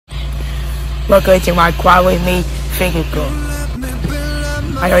Welcome to my quiet with me, physical.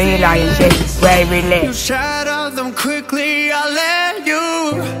 I know you lying, shit, where we live. You shatter them quickly, I'll let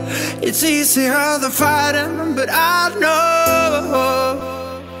you. It's easier than fighting, but I know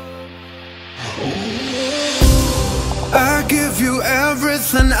I give you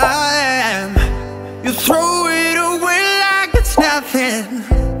everything I am. You throw it away like it's nothing.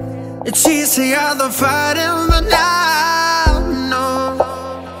 It's easier than fighting, but I know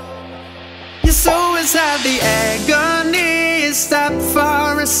you're so inside the agony. Stop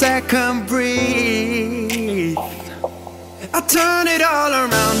for a second, breathe. I'd turn it all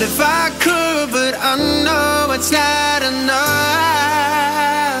around if I could, but I know it's not enough.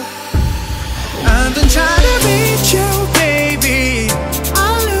 I've been trying to reach you, baby.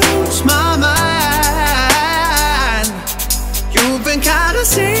 I lose my mind. You've been kinda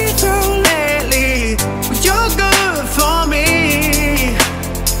see-through lately, but you're good for me.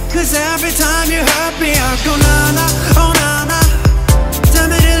 Cause every time you hurt me, I go na-na, oh na-na. Tell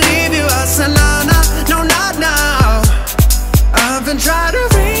me to leave you, I say na-na, no not now. I've been trying to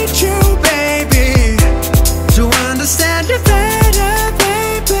reach you, baby, to understand you better,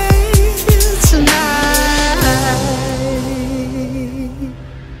 baby, tonight.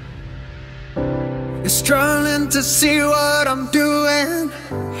 You're struggling to see what I'm doing.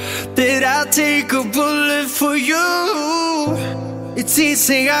 Did I take a bullet for you? It's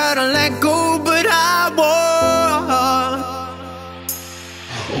easier to let go, but I won't.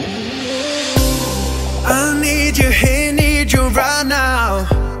 I need you here, need you right now.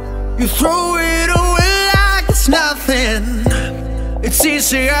 You throw it away like it's nothing. It's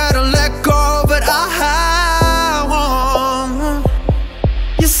easier to let go, but I won't.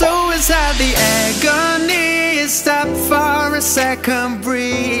 You're so inside the agony. Stop for a second,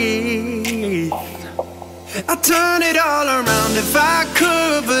 breathe. I'd turn it all around if I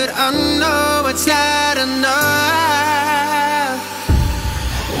could, but I know it's not enough.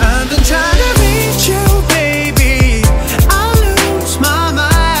 I've been trying to reach you, baby. I lose my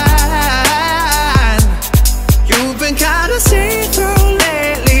mind. You've been kinda see-through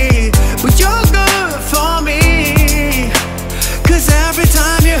lately, but you're good for me. Cause every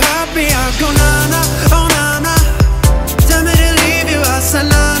time you hurt me, I go na-na, oh na-na. Tell me to leave you, I say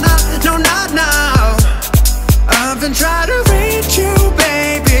na-na, no not now. I've been trying to reach you,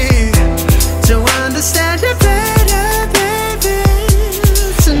 baby, to understand you better, baby,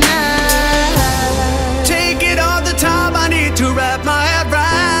 tonight. Take it all the time, I need to wrap my head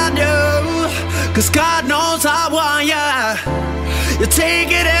around you. Cause God knows I want ya. You're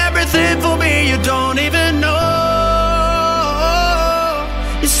taking everything for me, you don't even know.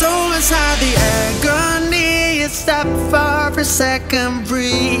 You're so inside the agony. You stop for a second,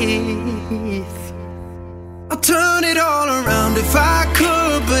 breathe. I'll turn it all around if I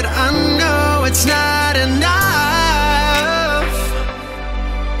could, but I know it's not enough.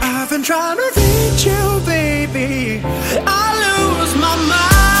 I've been trying to reach you, baby. I lose my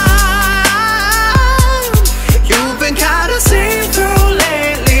mind. You've been kinda see-through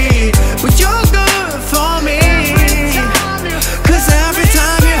lately, but you're good for me. Cause every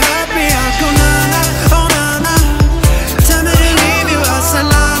time you hurt me, I go na-na, oh na-na. Tell me to leave you, I say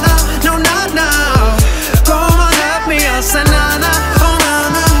na-na, no not now. I say na-na, oh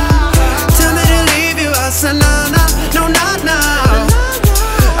na-na. Tell me to leave you, I say na-na, no not now.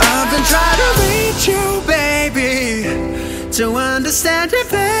 I've been trying to reach you, baby, to understand you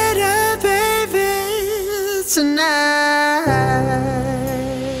better, baby, tonight.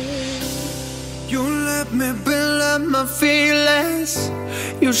 You let me build up my feelings.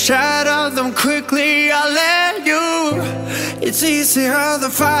 You shatter them quickly, I let you. It's easier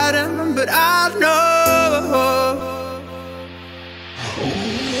than fighting, but I know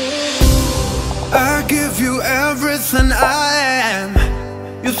I give you everything I am.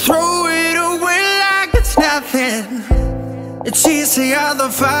 You throw it away like it's nothing. It's easier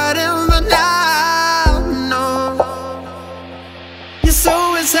than fighting, but I know you're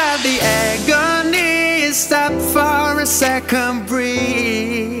so inside the agony. Stop for a second,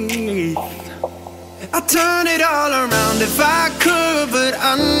 breathe. I'd turn it all around if I could, but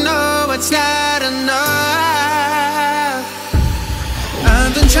I know it's not enough.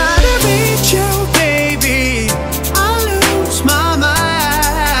 I've been trying to reach you, baby. I lose my mind.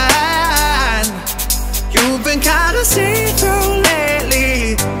 You've been kinda see-through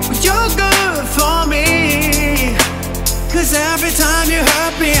lately, but you're good for me. Cause every time you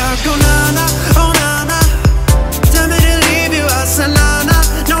hurt me, I go na-na, oh na-na. Tell me to leave you, I say na-na,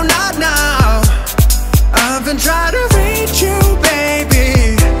 no not now. I've been trying to reach you,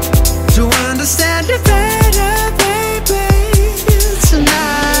 baby, to understand you better, baby,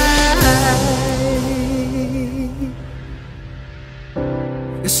 tonight.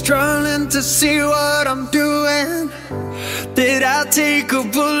 to see what I'm doing. Did I take a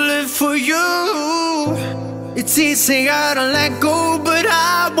bullet for you? It's easy to let go, but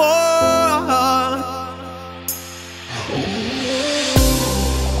I won't.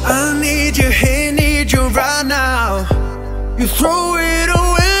 I need you here, need you right now. You throw it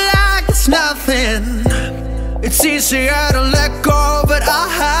away like it's nothing. It's easier to let go, but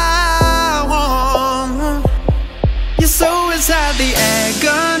I won't. You're so inside the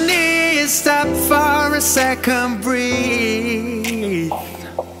agony. Stop for a second, breathe.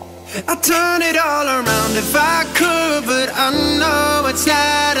 I'd turn it all around if I could, but I know it's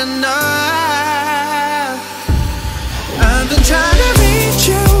not